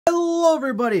Hello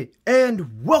everybody,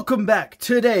 and welcome back.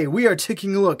 Today we are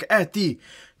taking a look at the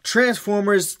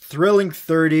Transformers Thrilling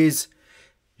 30s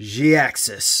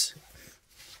Jihaxus.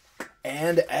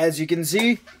 And as you can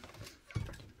see,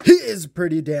 he is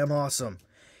pretty damn awesome.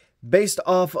 Based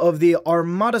off of the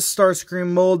Armada Starscream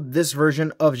mold, this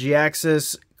version of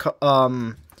Jihaxus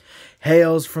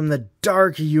hails from the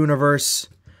Dark Universe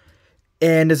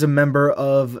and is a member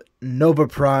of Nova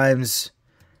Prime's,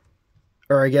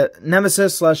 or I get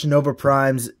Nemesis / Nova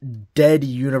Prime's Dead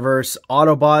Universe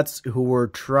Autobots who were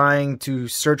trying to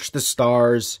search the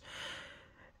stars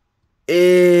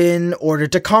in order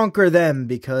to conquer them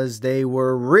because they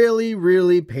were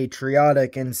really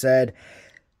patriotic and said,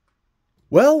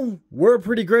 well, we're a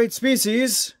pretty great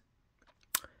species.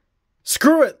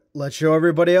 Screw it. Let's show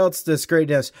everybody else this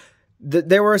greatness.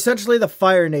 They were essentially the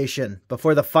Fire Nation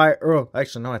before the Fire... Oh,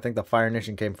 actually, no, I think the Fire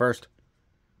Nation came first.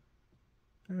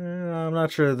 I'm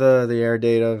not sure the air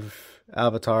date of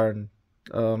Avatar and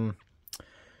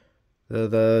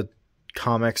the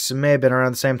comics. It may have been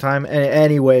around the same time.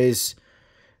 Anyways,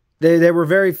 they were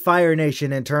very Fire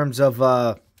Nation in terms of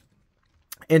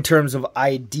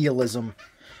idealism.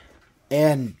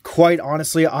 And quite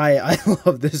honestly, I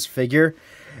love this figure.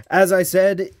 As I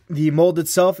said, the mold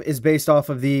itself is based off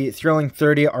of the Thrilling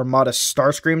 30 Armada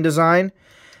Starscream design.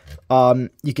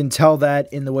 You can tell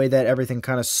that in the way that everything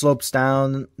kind of slopes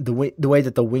down, the way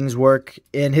that the wings work,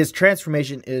 and his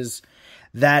transformation is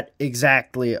that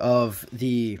exactly of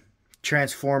the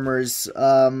Transformers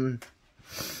Thrilling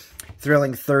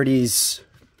 30s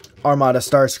Armada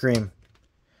Starscream.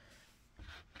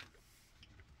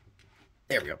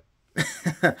 There we go.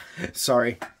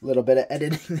 Sorry, a little bit of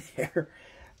editing there.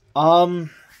 But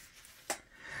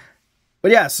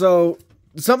yeah, so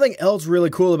something else really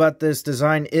cool about this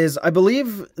design is, I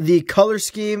believe, the color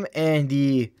scheme and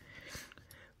the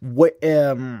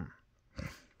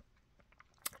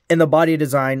body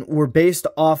design were based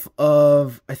off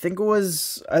of, I think it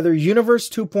was either Universe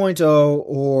 2.0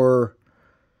 or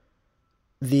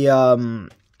the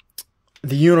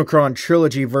Unicron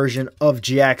trilogy version of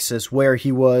Jihaxus, where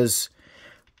he was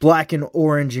black and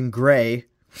orange and gray.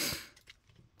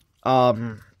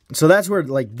 So that's where,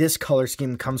 like, this color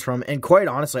scheme comes from. And quite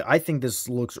honestly, I think this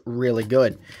looks really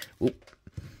good.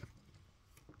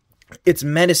 It's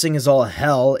menacing as all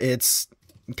hell. It's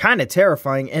kind of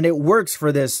terrifying. And it works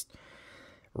for this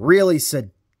really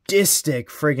sadistic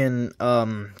friggin'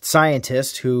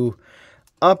 scientist who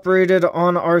operated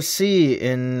on RC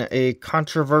in a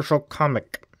controversial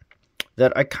comic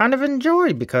that I kind of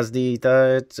enjoy because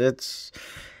it's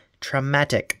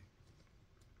traumatic.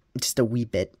 Just a wee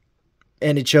bit.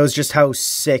 And it shows just how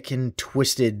sick and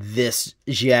twisted this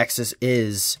Jihaxus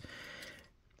is.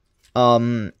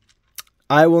 I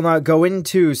will not go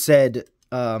into said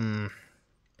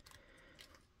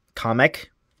comic.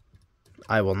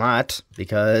 I will not,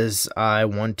 because I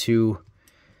want to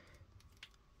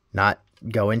not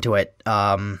go into it.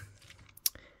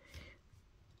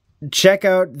 Check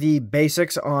out the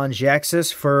basics on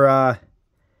Jihaxus for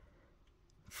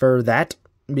that.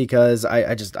 Because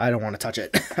I don't want to touch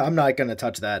it. I'm not going to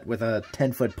touch that with a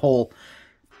 10-foot pole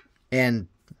and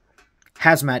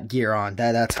hazmat gear on.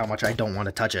 That's how much I don't want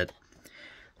to touch it.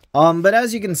 But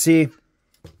as you can see,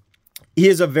 he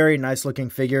is a very nice looking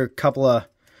figure. Couple of,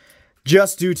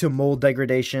 just due to mold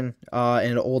degradation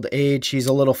and old age, he's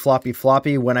a little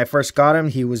floppy. When I first got him,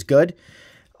 he was good.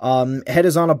 Head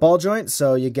is on a ball joint,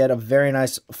 so you get a very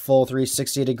nice full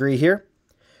 360 degree here.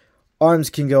 Arms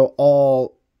can go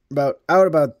all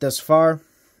about this far.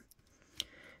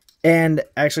 And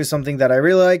actually something that I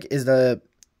really like is the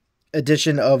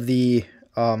addition of the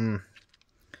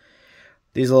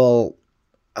these little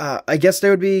I guess they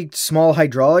would be small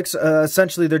hydraulics.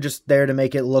 Essentially they're just there to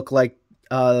make it look like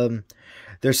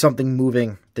there's something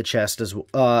moving the chest as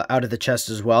out of the chest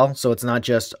as well, so it's not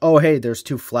just, oh hey, there's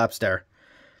two flaps there.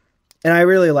 And I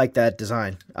really like that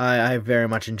design. I very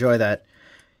much enjoy that.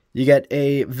 You get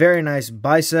a very nice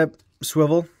bicep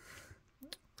swivel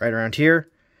right around here,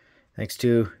 thanks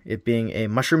to it being a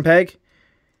mushroom peg.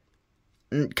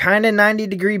 Kind of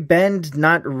 90-degree bend,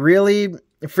 not really.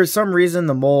 For some reason,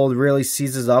 the mold really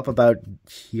seizes up about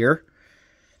here.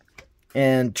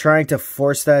 And trying to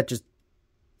force that just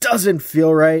doesn't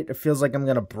feel right. It feels like I'm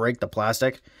going to break the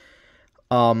plastic.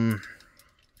 So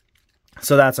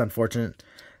that's unfortunate.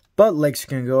 But legs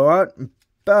can go out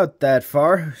about that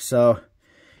far, so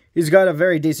he's got a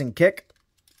very decent kick.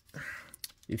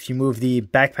 If you move the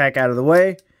backpack out of the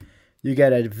way, you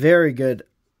get a very good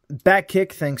back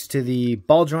kick thanks to the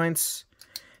ball joints.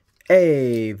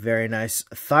 A very nice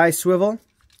thigh swivel.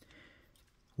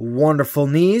 wonderful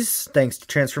knees thanks to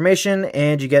transformation,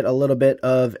 and you get a little bit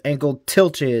of ankle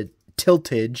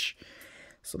tiltage.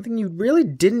 Something you really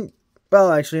didn't...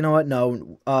 Well, actually, you know what?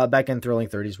 No, back in Thrilling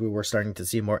 30s, we were starting to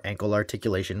see more ankle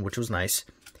articulation, which was nice.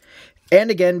 And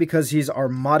again, because he's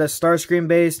Armada Starscream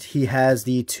based, he has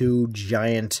the 2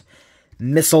 giant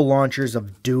missile launchers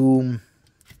of Doom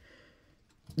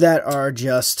that are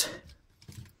just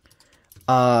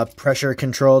pressure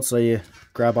controlled. So you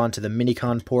grab onto the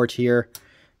minicon port here,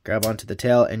 grab onto the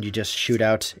tail, and you just shoot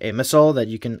out a missile that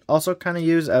you can also kind of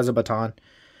use as a baton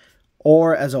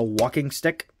or as a walking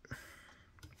stick.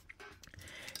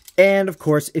 And of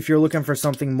course, if you're looking for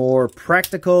something more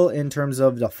practical in terms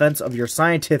of defense of your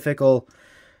scientifical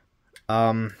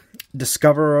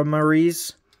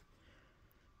discoveries,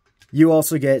 you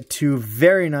also get 2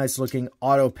 very nice looking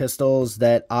auto pistols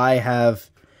that I have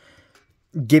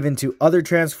given to other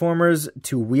Transformers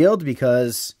to wield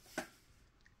because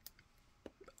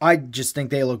I just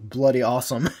think they look bloody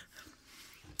awesome.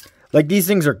 Like, these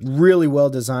things are really well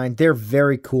designed. They're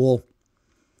very cool.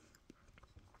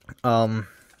 And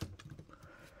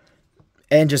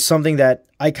just something that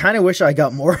I kind of wish I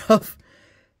got more of.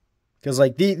 Because,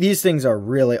 like, these things are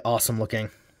really awesome looking.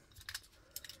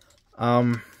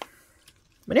 But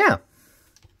yeah.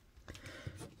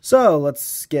 So,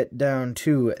 let's get down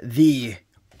to the,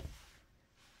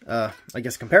 I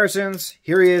guess, comparisons.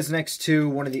 Here he is next to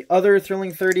one of the other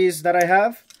Thrilling 30s that I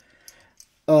have.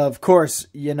 Of course,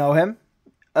 you know him.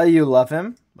 You love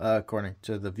him, according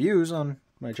to the views on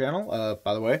my channel.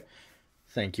 By the way,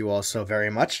 thank you all so very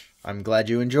much. I'm glad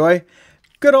you enjoy.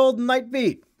 Good old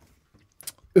Nightbeat,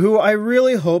 who I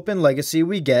really hope in Legacy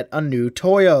we get a new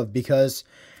toy of, because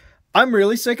I'm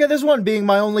really sick of this one being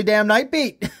my only damn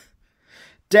Nightbeat.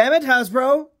 Damn it,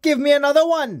 Hasbro, give me another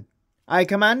one. I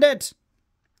command it.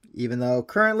 Even though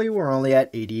currently we're only at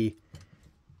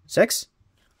 86.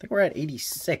 I think we're at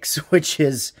 86, which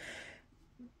is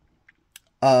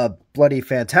bloody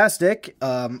fantastic.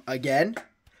 Again,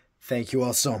 thank you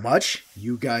all so much.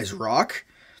 You guys rock.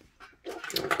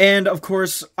 And, of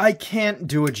course, I can't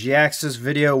do a Jihaxus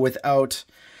video without,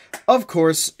 of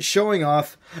course, showing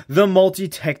off the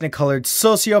multi-technicolored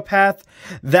sociopath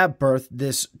that birthed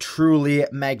this truly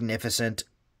magnificent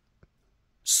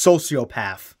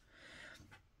sociopath.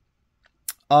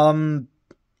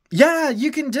 Yeah,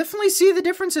 you can definitely see the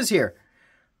differences here.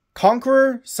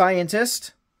 Conqueror,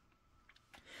 scientist.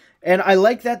 And I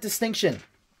like that distinction.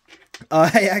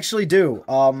 I actually do.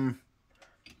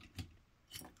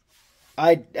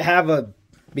 I have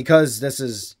because this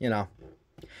is, you know,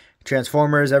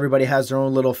 Transformers, everybody has their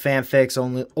own little fanfics,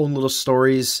 own little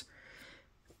stories.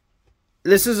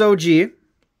 This is OG.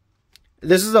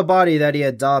 This is a body that he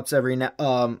adopts every now,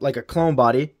 like a clone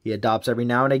body. He adopts every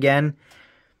now and again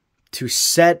to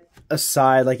set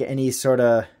aside, like, any sort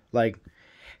of, like,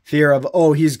 fear of,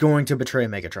 oh, he's going to betray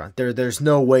Megatron. There's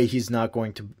no way he's not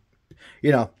going to,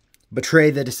 you know,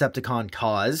 betray the Decepticon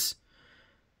cause.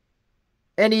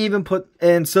 And he even put,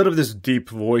 instead of this deep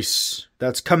voice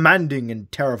that's commanding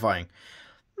and terrifying,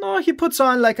 no, he puts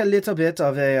on, like, a little bit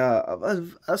of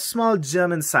a small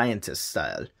German scientist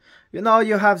style. You know,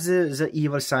 you have the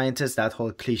evil scientist, that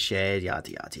whole cliche,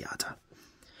 yada, yada, yada.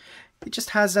 It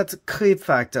just has that creep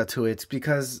factor to it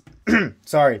because,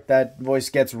 sorry, that voice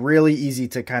gets really easy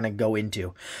to kind of go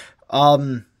into.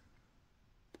 You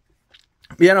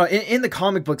know, in the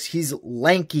comic books, he's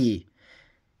lanky.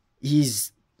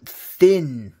 He's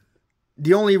thin.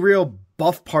 The only real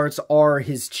buff parts are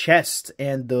his chest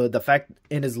and the fact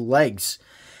in his legs.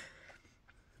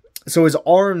 So his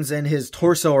arms and his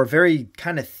torso are very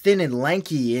kind of thin and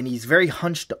lanky, and he's very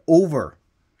hunched over.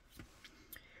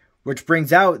 Which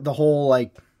brings out the whole,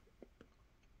 like,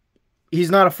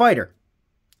 he's not a fighter.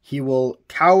 He will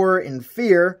cower in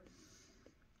fear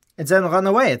and then run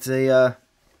away. It's a,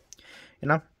 you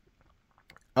know.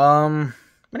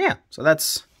 But yeah, so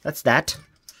that's that.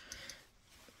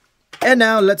 And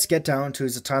now let's get down to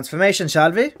the transformation,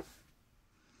 shall we?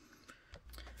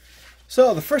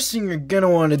 So the first thing you're gonna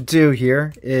want to do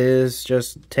here is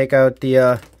just take out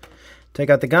the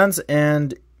guns,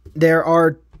 and there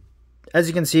are, as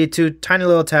you can see, 2 tiny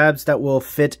little tabs that will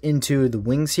fit into the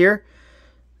wings here.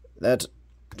 That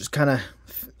just kind of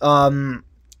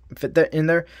fit that in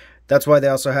there. That's why they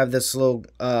also have this little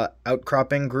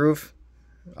outcropping groove.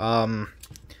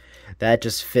 That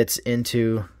just fits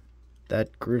into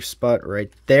that groove spot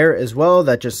right there as well.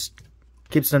 That just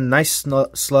keeps them nice,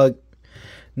 snug,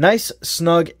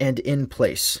 and in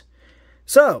place.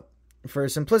 So, for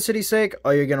simplicity's sake,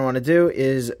 all you're going to want to do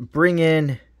is bring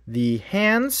in the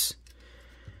hands,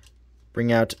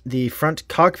 bring out the front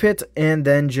cockpit, and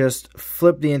then just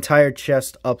flip the entire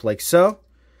chest up like so.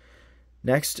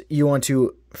 Next, you want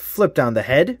to flip down the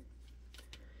head,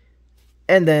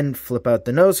 and then flip out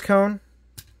the nose cone.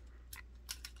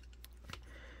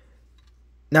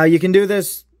 Now you can do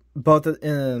this both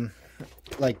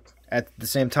like at the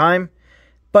same time,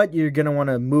 but you're going to want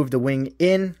to move the wing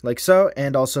in like so,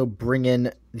 and also bring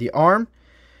in the arm.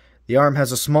 The arm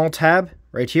has a small tab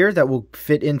right here that will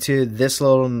fit into this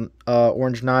little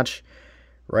orange notch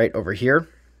right over here.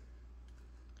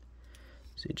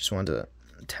 So you just want to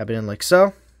tab it in like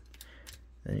so.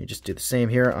 And you just do the same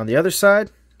here on the other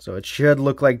side. So it should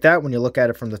look like that when you look at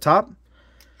it from the top.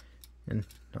 And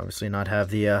obviously not have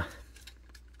the...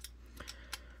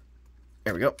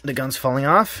 there we go. The gun's falling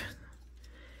off.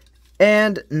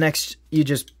 And next, you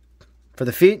just, for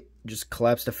the feet, just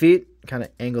collapse the feet. Kind of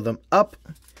angle them up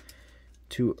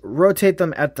to rotate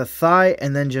them at the thigh.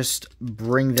 And then just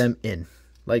bring them in.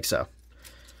 Like so.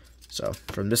 So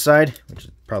from this side, which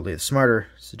is probably the smarter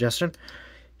suggestion.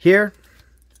 Here,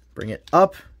 bring it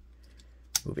up.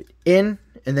 Move it in.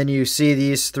 And then you see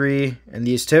these three and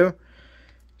these two.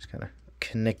 Just kind of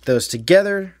connect those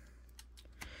together.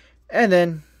 And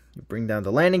then you bring down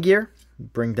the landing gear.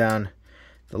 Bring down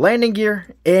the landing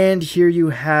gear. And here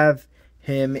you have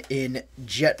him in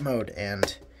jet mode.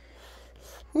 And,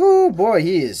 oh boy,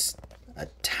 he is a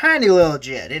tiny little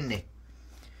jet, isn't he?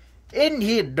 Isn't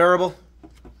he adorable?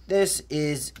 This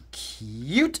is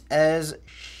cute as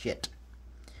shit.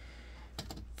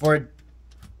 For a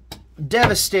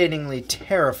devastatingly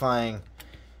terrifying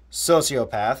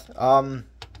sociopath.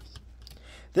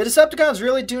 The Decepticons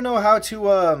really do know how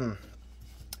to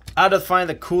find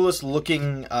the coolest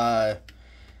looking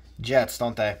jets,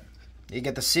 don't they? You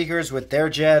get the Seekers with their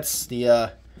jets,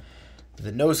 the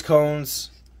nose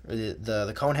cones, or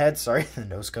the cone heads, sorry, the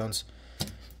nose cones.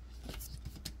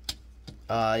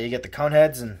 You get the cone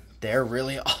heads, and they're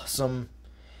really awesome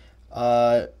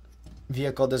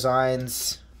vehicle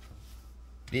designs.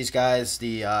 These guys,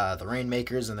 the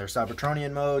Rainmakers and their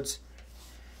Cybertronian modes.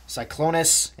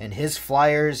 Cyclonus and his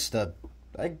flyers. Do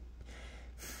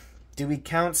we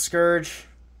count Scourge?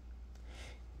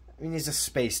 I mean, he's a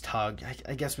space tug.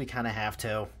 I guess we kind of have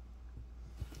to.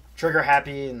 Trigger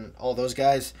Happy and all those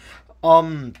guys.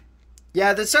 Yeah,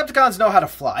 the Decepticons know how to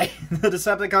fly. The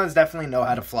Decepticons definitely know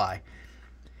how to fly.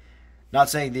 Not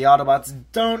saying the Autobots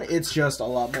don't. It's just a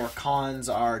lot more cons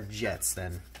are jets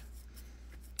than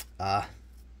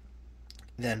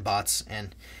bots.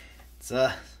 And it's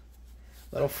a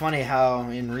little funny how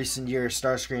in recent years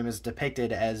Starscream is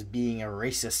depicted as being a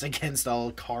racist against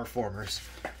all car formers.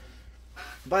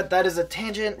 But that is a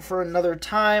tangent for another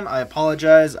time. I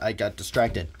apologize. I got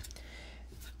distracted.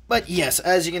 But yes,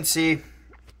 as you can see,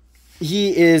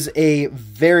 he is a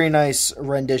very nice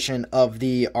rendition of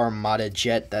the Armada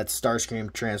jet that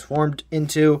Starscream transformed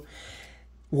into,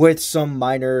 with some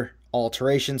minor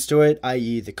alterations to it,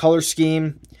 i.e. the color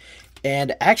scheme.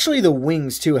 And actually the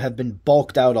wings, too, have been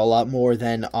bulked out a lot more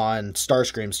than on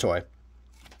Starscream's toy.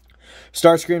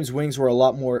 Starscream's wings were a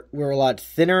lot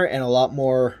thinner and a lot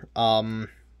more,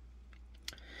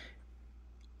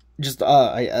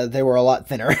 they were a lot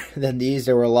thinner than these.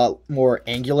 They were a lot more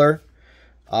angular.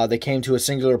 They came to a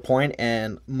singular point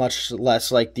and much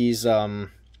less like these,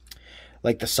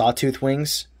 like the sawtooth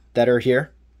wings that are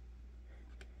here.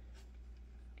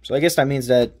 So I guess that means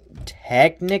that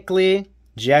technically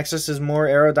Jihaxus is more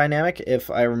aerodynamic, if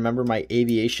I remember my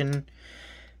aviation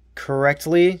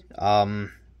correctly.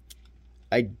 I'm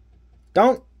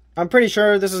pretty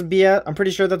sure this is BS. I'm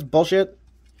pretty sure that's bullshit.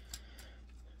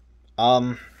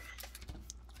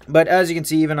 But as you can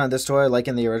see, even on this toy, like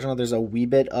in the original, there's a wee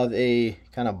bit of a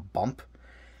kind of bump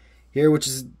here, which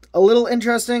is a little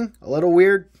interesting, a little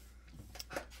weird.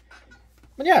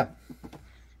 But yeah,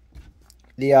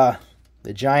 the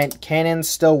giant cannons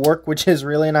still work, which is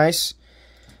really nice.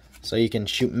 So you can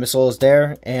shoot missiles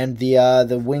there, and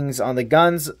the wings on the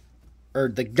guns, or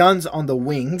the guns on the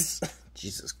wings,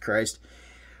 Jesus Christ,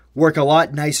 work a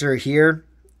lot nicer here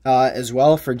as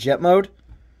well for jet mode,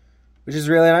 which is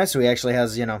really nice. So he actually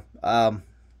has, you know,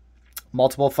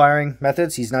 multiple firing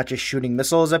methods. He's not just shooting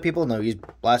missiles at people. No, he's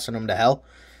blasting them to hell.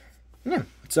 Yeah.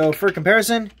 So for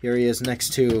comparison, here he is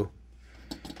next to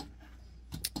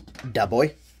Da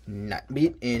Boy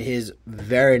Nightbeat in his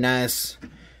very nice,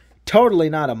 totally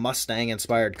not a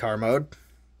Mustang-inspired car mode.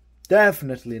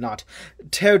 Definitely not.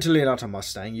 Totally not a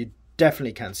Mustang. You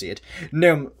definitely can see it.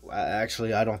 No,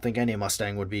 actually, I don't think any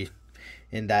Mustang would be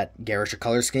in that garish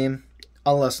color scheme.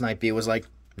 Unless Nightbeat was like,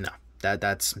 no,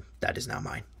 that is now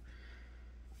mine.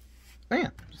 Oh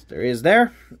yeah, so there he is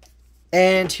there.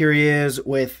 And here he is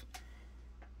with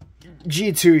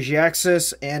G2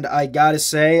 Jihaxus. And I gotta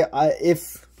say,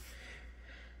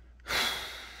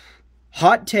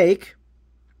 hot take,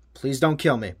 Please don't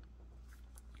kill me.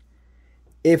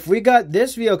 If we got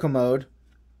this vehicle mode,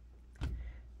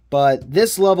 but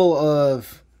this level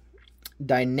of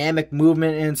dynamic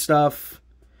movement and stuff,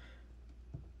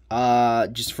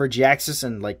 just for Jihaxus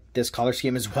and like this color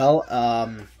scheme as well,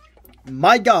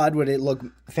 my God, would it look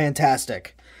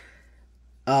fantastic.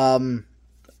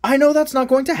 I know that's not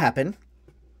going to happen,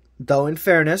 though in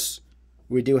fairness,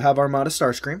 we do have Armada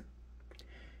Starscream.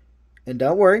 And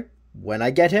don't worry, when I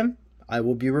get him, I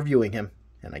will be reviewing him,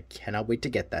 and I cannot wait to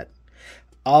get that.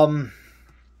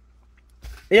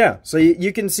 Yeah, so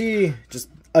you can see, just,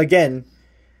 again,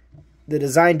 the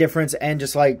design difference and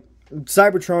just, like,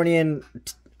 Cybertronian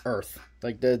Earth.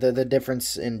 Like, the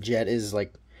difference in Jet is,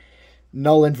 like,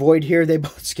 null and void here. They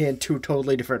both scan two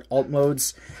totally different alt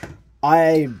modes.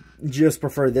 I just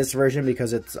prefer this version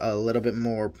because it's a little bit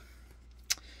more,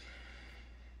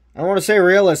 I don't want to say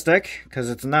realistic, because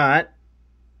it's not.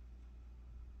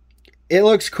 It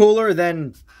looks cooler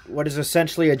than what is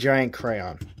essentially a giant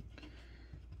crayon.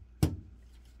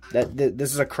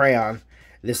 This is a crayon.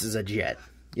 This is a jet.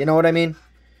 You know what I mean?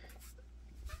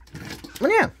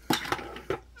 But yeah.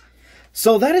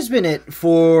 So that has been it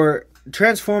for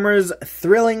Transformers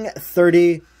Thrilling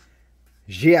 30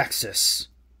 Jihaxus.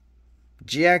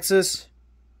 Jihaxus?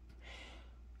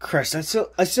 Christ,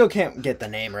 I still can't get the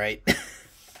name right.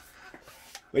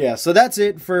 But yeah, so that's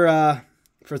it for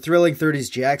Thrilling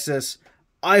 30's Jihaxus.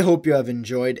 I hope you have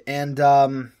enjoyed, and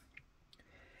I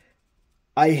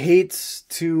hate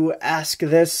to ask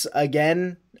this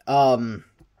again.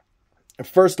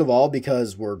 First of all,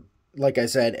 because we're, like I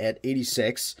said, at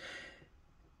 86,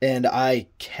 and I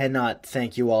cannot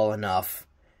thank you all enough.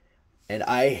 And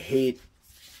I hate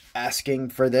asking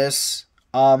for this.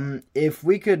 If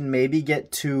we could maybe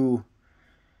get to,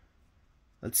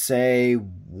 let's say,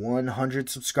 100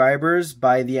 subscribers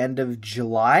by the end of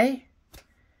July,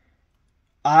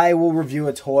 I will review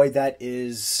a toy that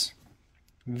is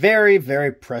very,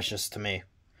 very precious to me.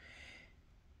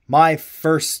 The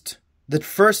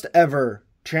first ever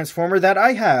Transformer that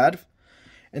I had,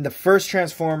 and the first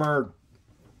Transformer,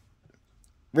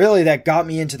 really, that got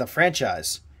me into the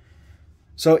franchise.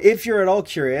 So if you're at all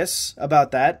curious about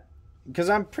that, because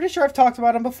I'm pretty sure I've talked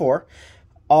about him before,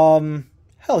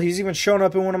 hell, he's even shown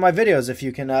up in one of my videos, if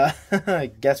you can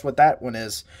guess what that one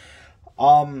is.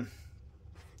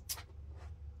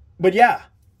 But yeah,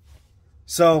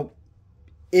 so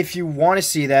if you want to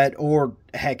see that, or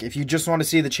heck, if you just want to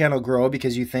see the channel grow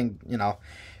because you think, you know,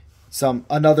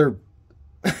 another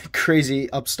crazy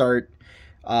upstart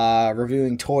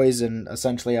reviewing toys in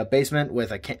essentially a basement with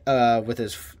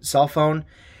his cell phone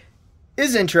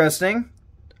is interesting,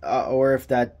 or if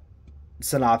that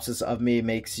synopsis of me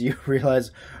makes you realize,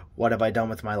 what have I done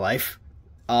with my life?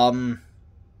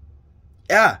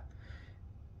 Yeah.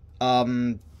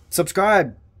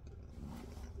 Subscribe.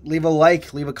 Leave a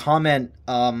like, leave a comment.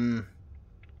 I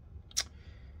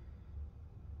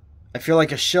feel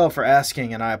like a shill for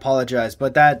asking, and I apologize,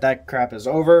 but that crap is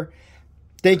over.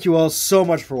 Thank you all so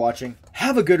much for watching.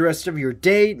 Have a good rest of your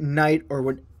day, night, or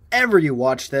whenever you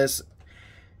watch this.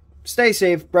 Stay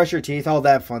safe, brush your teeth, all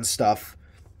that fun stuff.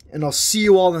 And I'll see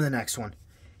you all in the next one.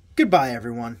 Goodbye,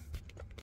 everyone.